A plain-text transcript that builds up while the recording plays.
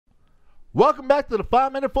Welcome back to the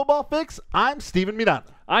 5-Minute Football Fix. I'm Steven Miranda.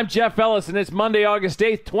 I'm Jeff Ellis, and it's Monday, August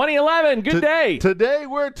 8th, 2011. Good day. Today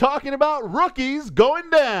we're talking about rookies going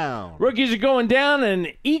down. Rookies are going down, and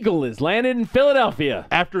an eagle is landed in Philadelphia.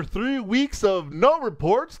 After 3 weeks of no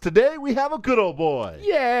reports, today we have a good old boy.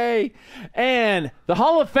 Yay. And the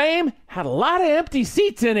Hall of Fame had a lot of empty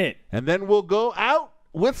seats in it. And then we'll go out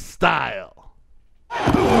with style.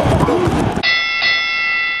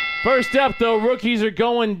 First up, though, rookies are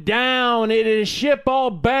going down. It is ship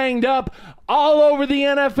all banged up all over the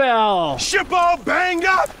NFL. Ship all banged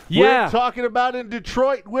up? Yeah. We're talking about in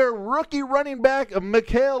Detroit where rookie running back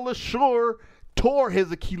Mikel Leshoure tore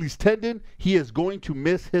his Achilles tendon. He is going to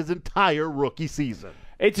miss his entire rookie season.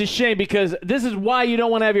 It's a shame because this is why you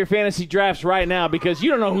don't want to have your fantasy drafts right now, because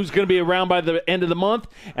you don't know who's going to be around by the end of the month,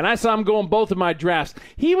 and I saw him going both of my drafts.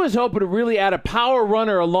 He was hoping to really add a power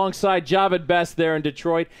runner alongside Javid Best there in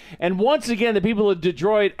Detroit, and once again, the people of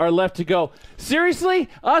Detroit are left to go, seriously?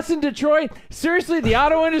 Us in Detroit? Seriously? The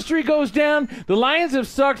auto industry goes down? The Lions have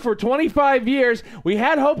sucked for 25 years. We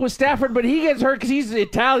had hope with Stafford, but he gets hurt because he's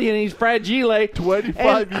Italian and he's fragile.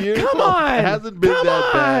 25 years? Come on! It hasn't been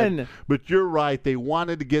that bad. bad. But you're right. They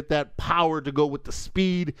wanted to get that power to go with the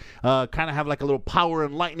speed, kind of have like a little power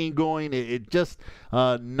and lightning going. It just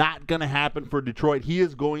not going to happen for Detroit. He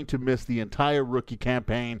is going to miss the entire rookie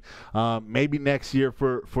campaign, maybe next year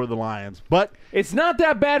for the Lions. But it's not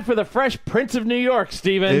that bad for the Fresh Prince of New York,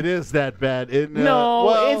 Steven. it is that bad. It's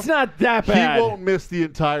not that bad. He won't miss the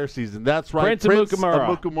entire season. That's right. Prince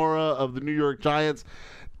Amukamara of the New York Giants.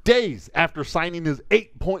 Days after signing his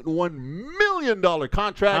 $8.1 million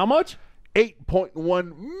contract. How much?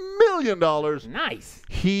 $8.1 million. Nice.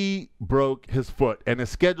 He broke his foot and is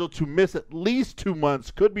scheduled to miss at least 2 months,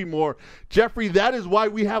 could be more. Jeffrey, that is why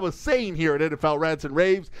we have a saying here at NFL Rants and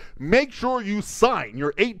Raves. Make sure you sign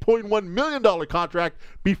your $8.1 million contract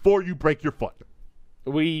before you break your foot.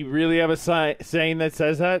 We really have a saying that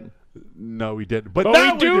says that? No, we didn't. But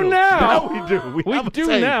now we do now. Now we do. We have a do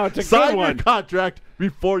saying. now. It's a Sign good one. your contract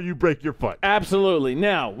before you break your foot. Absolutely.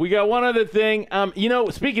 Now, we got one other thing.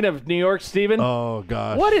 Speaking of New York, Steven. Oh,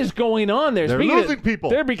 gosh. What is going on there? They're losing people.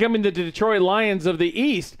 They're becoming the Detroit Lions of the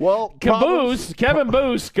East. Well, Kevin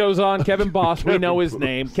Boss goes on. Kevin Boss, we know his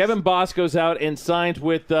name. Kevin Boss goes out and signs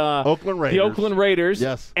with the Oakland Raiders.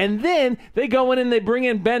 Yes. And then they go in and they bring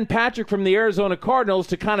in Ben Patrick from the Arizona Cardinals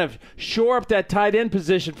to kind of shore up that tight end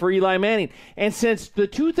position for Eli Manning. And since the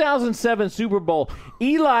 2007 Super Bowl,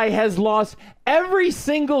 Eli has lost every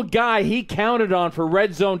single guy he counted on for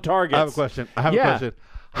red zone targets. I have a question.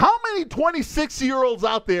 How many 26-year-olds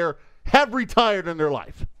out there have retired in their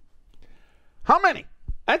life? How many?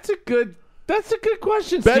 That's a good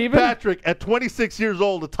question, Ben Steven. Patrick, at 26 years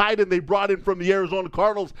old, the tight end they brought in from the Arizona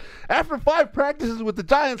Cardinals, after 5 practices with the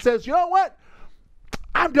Giants, says, you know what?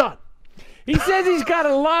 I'm done. He says he's got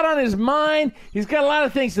a lot on his mind. He's got a lot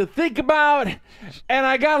of things to think about. And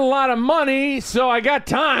I got a lot of money, so I got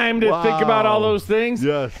time to think about all those things.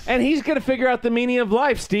 Yes. And he's going to figure out the meaning of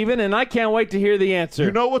life, Steven, and I can't wait to hear the answer.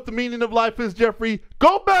 You know what the meaning of life is, Jeffrey?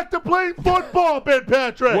 Go back to playing football, Ben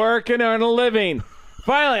Patrick. Work and earn a living.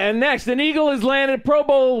 Finally, and next, an Eagle has landed. Pro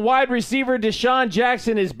Bowl wide receiver DeSean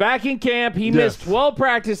Jackson is back in camp. He missed 12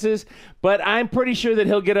 practices, but I'm pretty sure that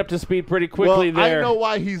he'll get up to speed pretty quickly there. I know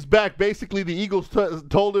why he's back. Basically, the Eagles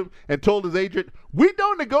told him and told his agent, we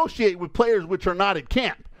don't negotiate with players which are not at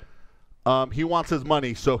camp. He wants his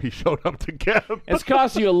money, so he showed up to camp. It's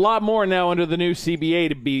cost you a lot more now under the new CBA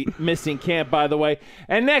to be missing camp, by the way.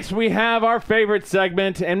 And next, we have our favorite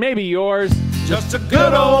segment, and maybe yours. Just a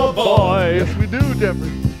good old boy. Yes, we do,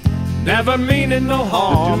 Jeffrey. Never meaning no The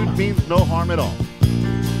harm. dude means no harm at all.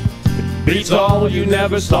 Beats all you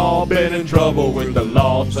never saw. Been in trouble with the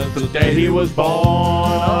law since the day he was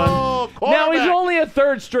born. Now, he's only a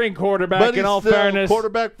third-string quarterback, but in all he's fairness.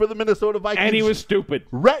 Quarterback for the Minnesota Vikings. And he was stupid.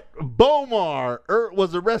 Rhett Bomar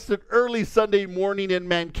was arrested early Sunday morning in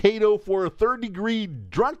Mankato for a third-degree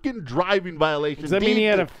drunken driving violation. Does that mean he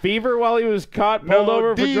had a fever while he was pulled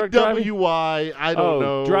over for drunk driving? DWI, I don't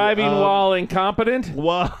know. Driving while incompetent?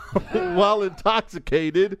 While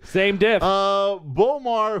intoxicated. Same diff.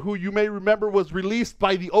 Bomar, who you may remember was released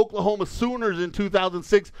by the Oklahoma Sooners in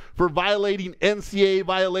 2006 for violating NCAA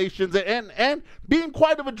violations and being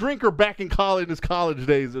quite of a drinker back in his college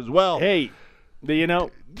days as well. Hey, do you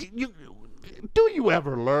know? Do you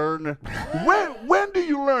ever learn? When do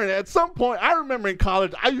you learn? At some point, I remember in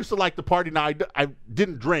college, I used to like to party. Now, I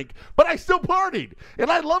didn't drink, but I still partied.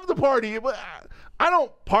 And I loved the party. But I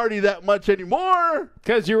don't party that much anymore.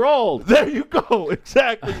 Because you're old. There you go.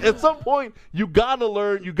 Exactly. At some point, you got to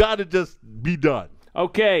learn. You got to just be done.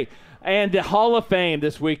 Okay. And the Hall of Fame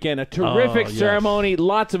this weekend, a terrific ceremony,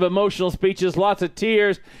 lots of emotional speeches, lots of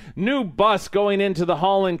tears, new bus going into the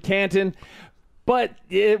hall in Canton. But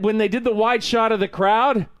when they did the wide shot of the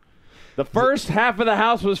crowd, the first half of the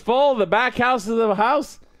house was full, the back house of the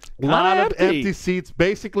house, a lot of empty seats.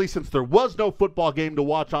 Basically, since there was no football game to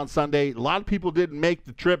watch on Sunday, a lot of people didn't make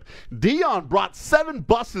the trip. Dion brought 7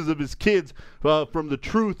 buses of his kids from the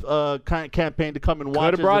Truth campaign to come and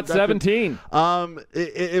watch. Could have brought 17.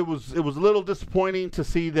 It was a little disappointing to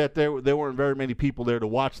see that there weren't very many people there to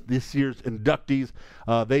watch this year's inductees.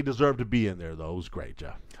 They deserve to be in there, though. It was great,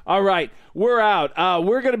 Jeff. All right, we're out.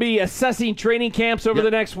 We're going to be assessing training camps over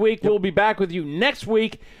the next week. We'll be back with you next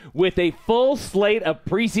week with a full slate of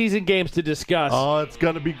preseason games to discuss. Oh, it's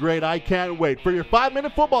going to be great. I can't wait. For your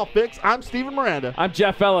 5-minute football fix, I'm Steven Miranda. I'm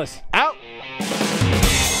Jeff Ellis. Out.